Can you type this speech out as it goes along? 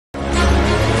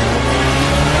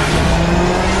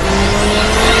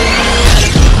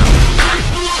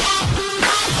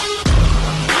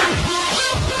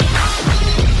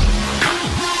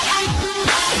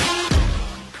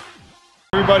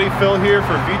everybody, Phil here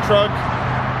for VTRUCK.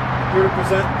 Here to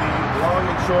present the long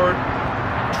and short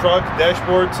truck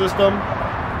dashboard system.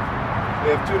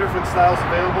 We have two different styles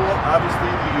available. Obviously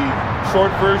the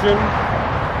short version,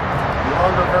 the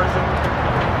longer version,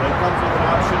 that comes with an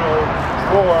optional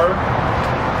drawer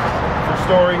for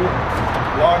storing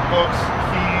logbooks,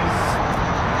 keys,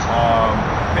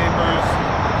 papers,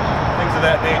 things of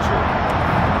that nature.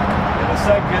 In a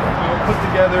second, we will put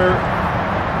together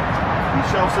the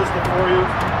shelf system for you,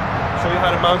 show you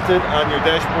how to mount it on your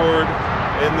dashboard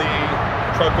in the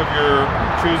truck of your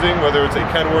choosing, whether it's a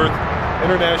Kenworth,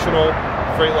 International,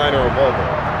 Freightliner, or Volvo.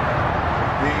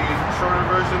 The shorter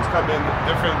versions come in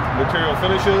different material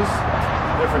finishes,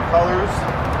 different colors,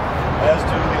 as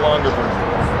do the longer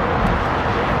versions.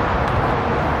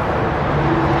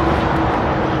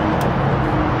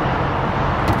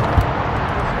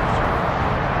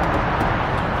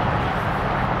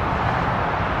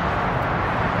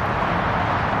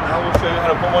 Show you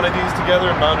how to put one of these together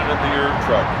and mount it into your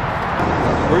truck.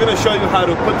 We're going to show you how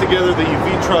to put together the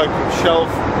VTRUCK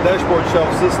dashboard shelf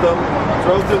system. It's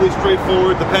relatively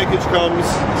straightforward. The package comes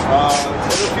in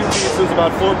a few pieces,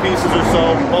 about 4 pieces or so,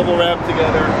 bubble wrapped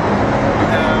together. You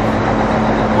have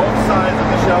both sides of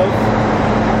the shelf,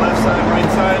 left side,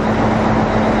 right side,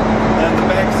 and the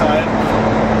back side.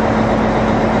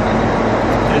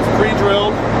 It's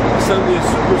pre-drilled. Assembly is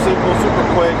super simple, super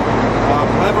quick.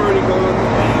 I've already gone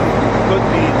and put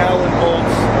the Allen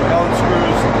bolts, Allen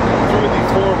screws through the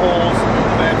 4 holes in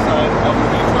the backside of the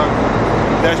VTRUCK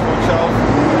dashboard shelf.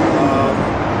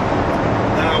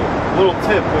 Now, little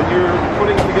tip, when you're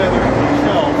putting together the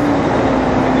shelf,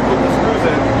 when you put the screws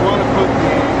in, you want to put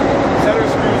the center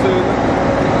screws in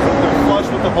so they're flush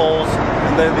with the holes,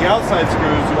 and then the outside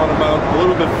screws you want to mount a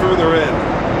little bit further in,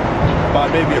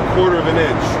 about maybe 1/4 of an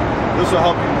inch. This will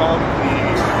help you mount the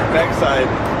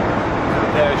backside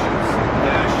dash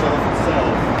shelf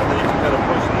itself, and then you can kind of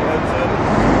push the ends in.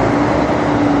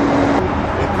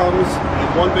 It comes in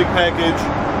one big package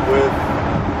with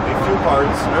a few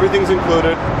parts. Everything's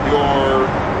included. Your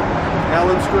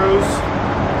Allen screws,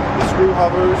 the screw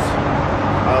hovers.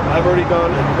 I've already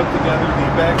gone and put together the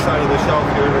backside of the shelf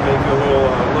here to make it a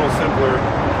little simpler.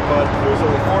 But there's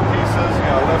only 4 pieces. You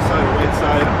got left side and right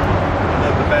side, and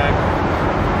then the back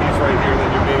piece right here, then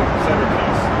your main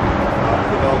centerpiece,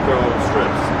 the Velcro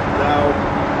strips. Now,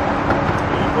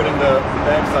 when you're putting the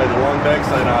backside, the long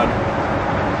backside on,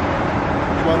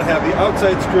 you want to have the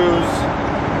outside screws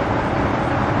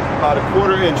about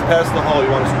 1/4 inch past the hull.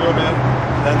 You want to screw them in,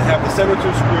 then have the center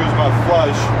 2 screws about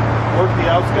flush. Work the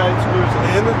outside screws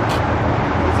in,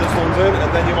 as this one's in, and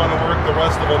then you want to work the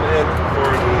rest of them in for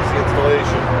an easy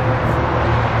installation.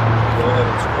 Go ahead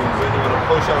and screws in. You want to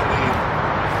push on the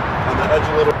edge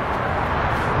a little.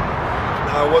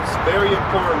 Now, what's very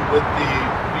important with the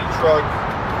VTRUCK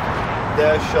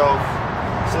dash shelf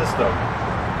system,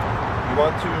 you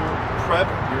want to prep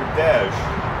your dash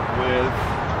with,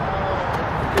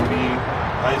 it can be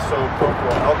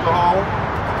isopropyl alcohol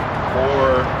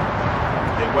or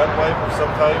a wet wipe of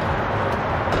some type.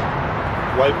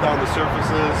 Wipe down the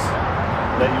surfaces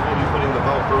that you will be putting the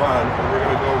Velcro on, and we're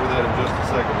going to go over that in just a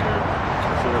second here,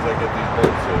 as soon as I get these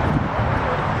bolts in.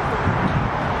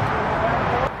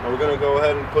 Now we're going to go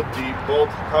ahead and put the bolt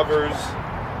covers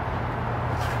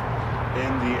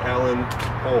in the Allen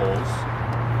holes.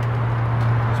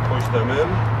 Just push them in.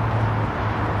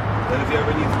 Then if you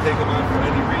ever need to take them out for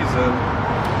any reason,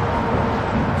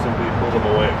 simply pull them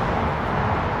away.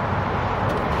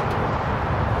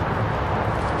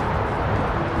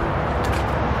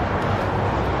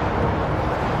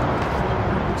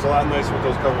 It's a lot nicer with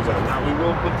those covers on. Now we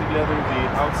will put together the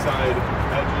outside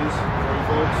edges for you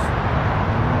folks.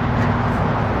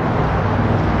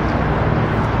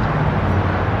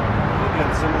 Again,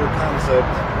 similar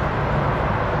concept.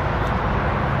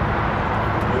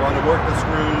 We want to work the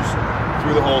screws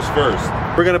through the holes first.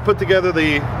 We're going to put together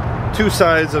the 2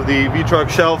 sides of the VTRUCK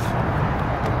shelf.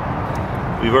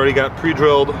 We've already got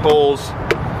pre-drilled holes.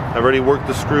 I've already worked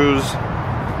the screws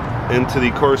into the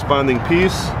corresponding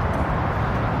piece.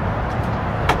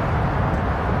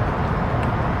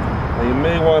 You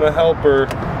may want a helper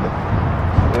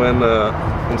when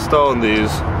installing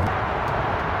these.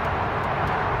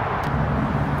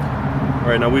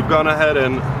 Alright, now we've gone ahead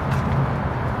and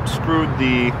screwed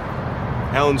the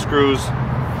Allen screws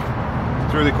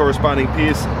through the corresponding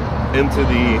piece into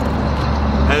the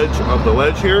edge of the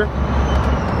ledge here.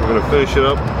 We're going to finish it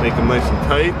up, make them nice and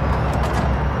tight.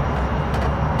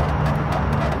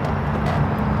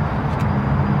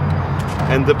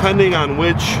 And depending on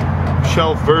which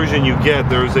shelf version you get,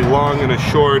 there's a long and a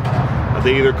short.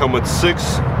 They either come with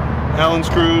 6 Allen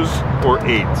screws or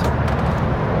 8.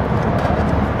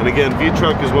 again,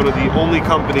 VTRUCK is one of the only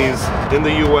companies in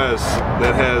the US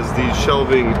that has these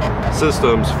shelving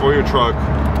systems for your truck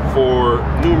for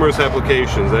numerous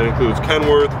applications. That includes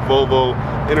Kenworth, Volvo,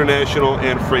 International,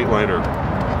 and Freightliner.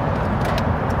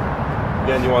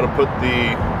 Again, you want to put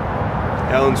the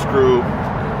Allen screw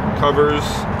covers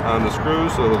on the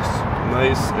screws so it looks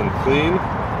nice and clean.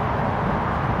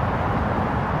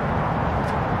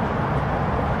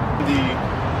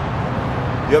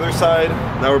 The other side,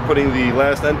 now we're putting the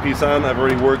last end piece on. I've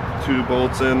already worked 2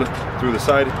 bolts in through the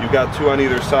side. You've got 2 on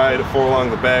either side, 4 along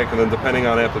the back, and then depending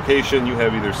on application, you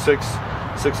have either six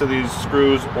of these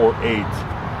screws or 8,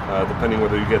 depending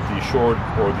whether you get the short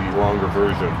or the longer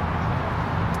version.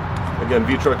 Again,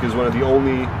 VTRUCK is one of the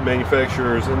only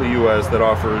manufacturers in the US that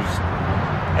offers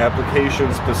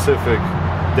application-specific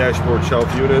dashboard shelf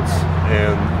units,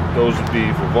 and those would be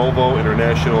for Volvo,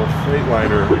 International,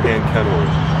 Freightliner, and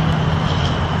Kenworth.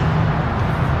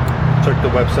 Check the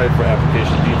website for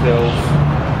application details.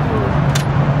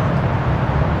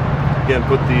 Again,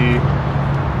 put the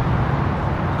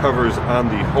covers on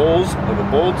the holes of the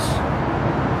bolts,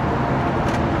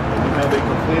 and you have a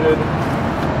completed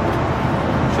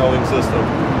shelving system.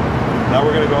 Now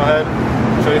we're going to go ahead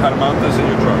and show you how to mount this in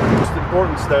your truck. The most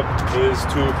important step is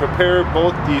to prepare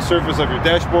both the surface of your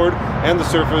dashboard and the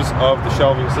surface of the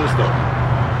shelving system.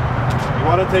 You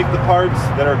want to take the parts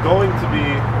that are going to be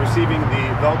receiving the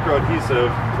Velcro adhesive,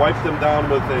 wipe them down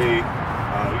with a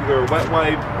either a wet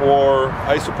wipe or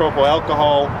isopropyl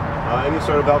alcohol, any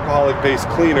sort of alcoholic-based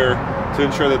cleaner to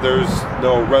ensure that there's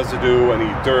no residue, any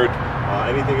dirt,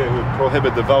 anything that would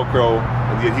prohibit the Velcro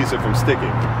and the adhesive from sticking.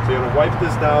 So you're going to wipe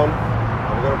this down.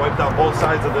 We're going to wipe down both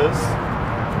sides of this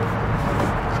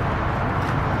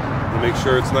to make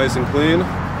sure it's nice and clean.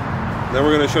 Then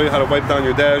we're going to show you how to wipe down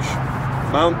your dash,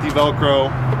 mount the Velcro,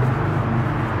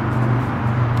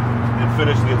 and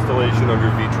finish the installation of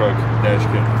your VTRUCK dash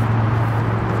kit.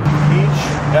 Each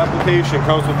application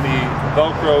comes with the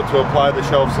Velcro to apply the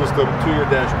shelf system to your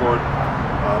dashboard.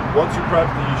 Once you prep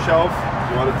the shelf,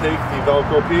 you want to take the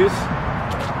Velcro piece,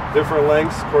 different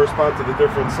lengths correspond to the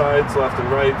different sides, left and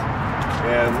right,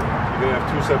 and you're going to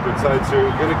have 2 separate sides here.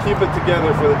 You're going to keep it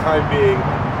together for the time being.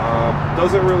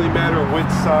 Doesn't really matter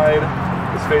which side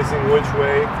is facing which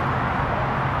way,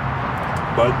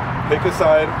 but pick a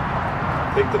side,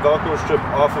 take the Velcro strip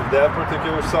off of that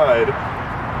particular side,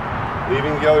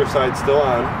 leaving the other side still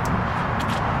on.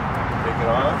 Take it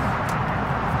off.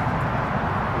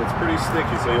 And it's pretty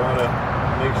sticky, so you want to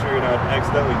make sure you're not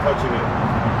accidentally touching it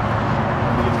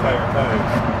the entire time.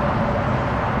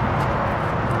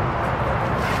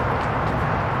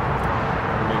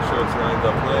 Make sure it's lined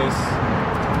up nice.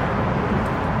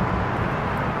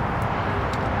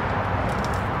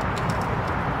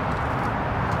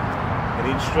 And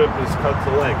each strip is cut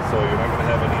to length, so you're not going to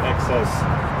have any excess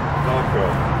Velcro.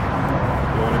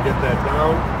 You want to get that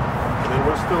down, and then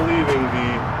we're still leaving the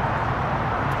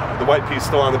white piece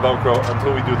still on the Velcro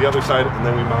until we do the other side, and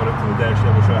then we mount it to the dash,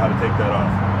 and we'll show you how to take that off.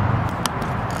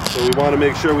 So we want to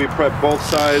make sure we prep both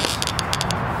sides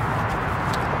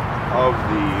of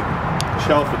the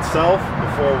shelf itself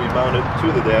before we mount it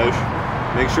to the dash.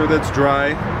 Make sure that's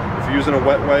dry. If you're using a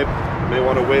wet wipe, you may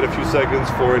want to wait a few seconds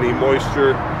for any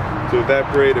moisture to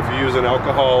evaporate. If you're using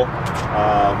alcohol,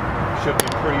 should be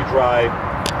pretty dry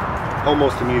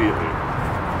almost immediately.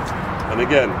 And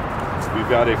again, we've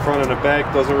got a front and a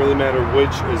back. Doesn't really matter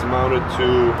which is mounted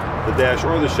to the dash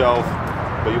or the shelf,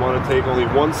 but you want to take only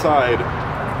one side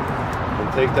and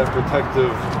take that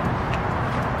protective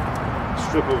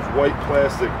strip of white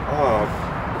plastic off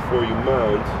before you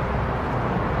mount.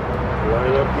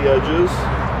 Line up the edges.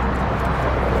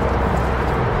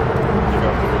 Take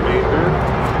out the remainder.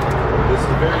 This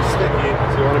is very sticky,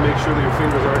 so you want to make sure that your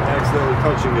fingers aren't accidentally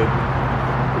touching it,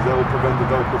 because that will prevent the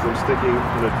Velcro from sticking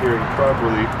and adhering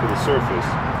properly to the surface.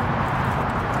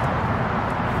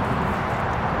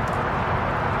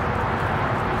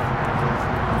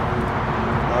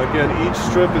 Now again, each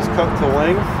strip is cut to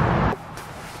length.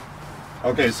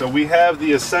 Okay, so we have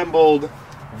the assembled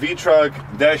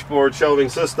VTRUCK dashboard shelving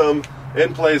system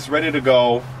in place, ready to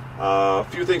go. A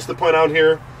few things to point out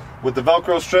here. With the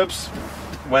Velcro strips,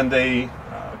 when they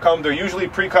come, they're usually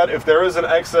pre-cut. If there is an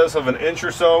excess of an inch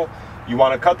or so, you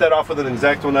want to cut that off with an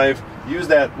X-Acto knife. Use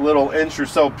that little inch or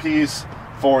so piece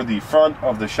for the front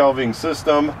of the shelving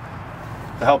system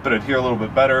to help it adhere a little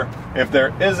bit better. If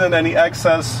there isn't any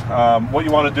excess, what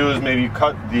you want to do is maybe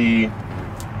cut the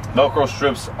Velcro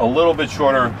strips a little bit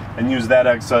shorter and use that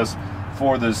excess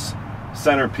for this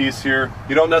center piece here.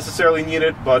 You don't necessarily need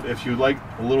it, but if you like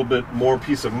a little bit more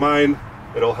peace of mind,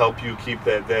 it'll help you keep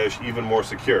that dash even more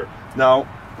secure. Now,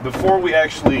 before we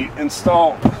actually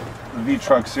install the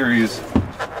VTRUCK series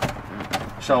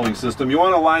shelving system, you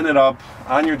want to line it up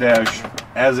on your dash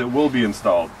as it will be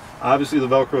installed. Obviously the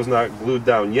Velcro is not glued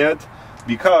down yet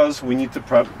because we need to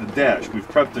prep the dash. We've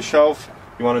prepped the shelf.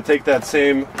 You want to take that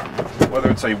same,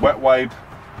 whether it's a wet wipe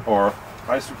or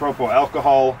isopropyl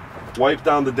alcohol, wipe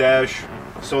down the dash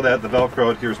so that the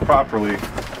Velcro adheres properly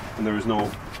and there is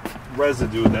no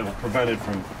residue that will prevent it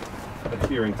from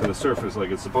adhering to the surface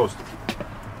like it's supposed to.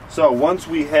 So once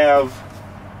we have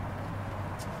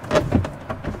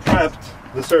prepped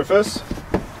the surface,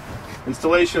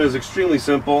 installation is extremely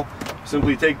simple.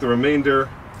 Simply take the remainder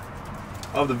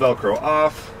of the Velcro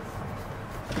off,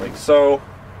 like so.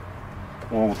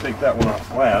 Well, we'll take that one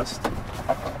off last.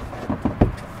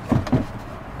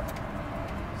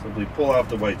 Simply pull out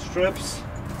the white strips.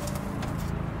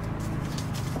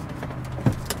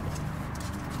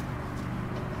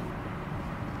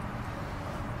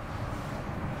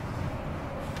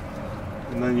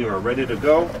 And then you are ready to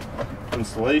go.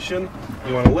 Installation.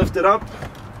 You want to lift it up,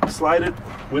 slide it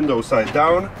window side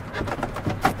down,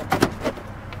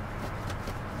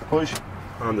 push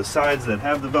on the sides that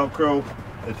have the Velcro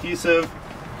adhesive,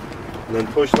 and then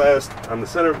push last on the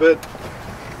center bit.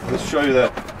 Let's show you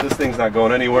that this thing's not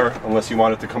going anywhere unless you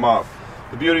want it to come off.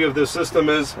 The beauty of this system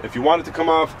is if you want it to come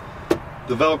off,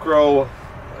 the Velcro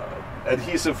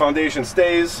adhesive foundation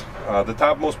stays, the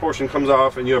topmost portion comes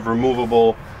off, and you have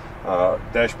removable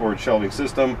dashboard shelving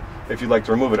system if you'd like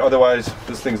to remove it. Otherwise,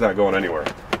 this thing's not going anywhere.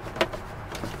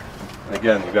 And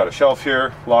again, you've got a shelf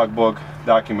here, logbook,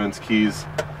 documents, keys,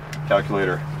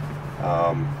 calculator,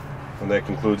 and that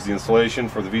concludes the installation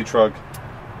for the VTRUCK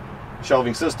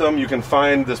shelving system. You can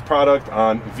find this product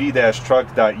on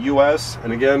v-truck.us,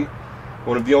 and again,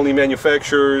 one of the only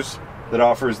manufacturers that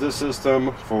offers this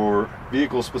system for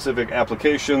vehicle-specific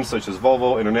applications such as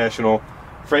Volvo, International,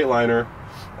 Freightliner,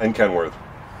 and Kenworth.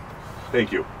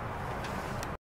 Thank you.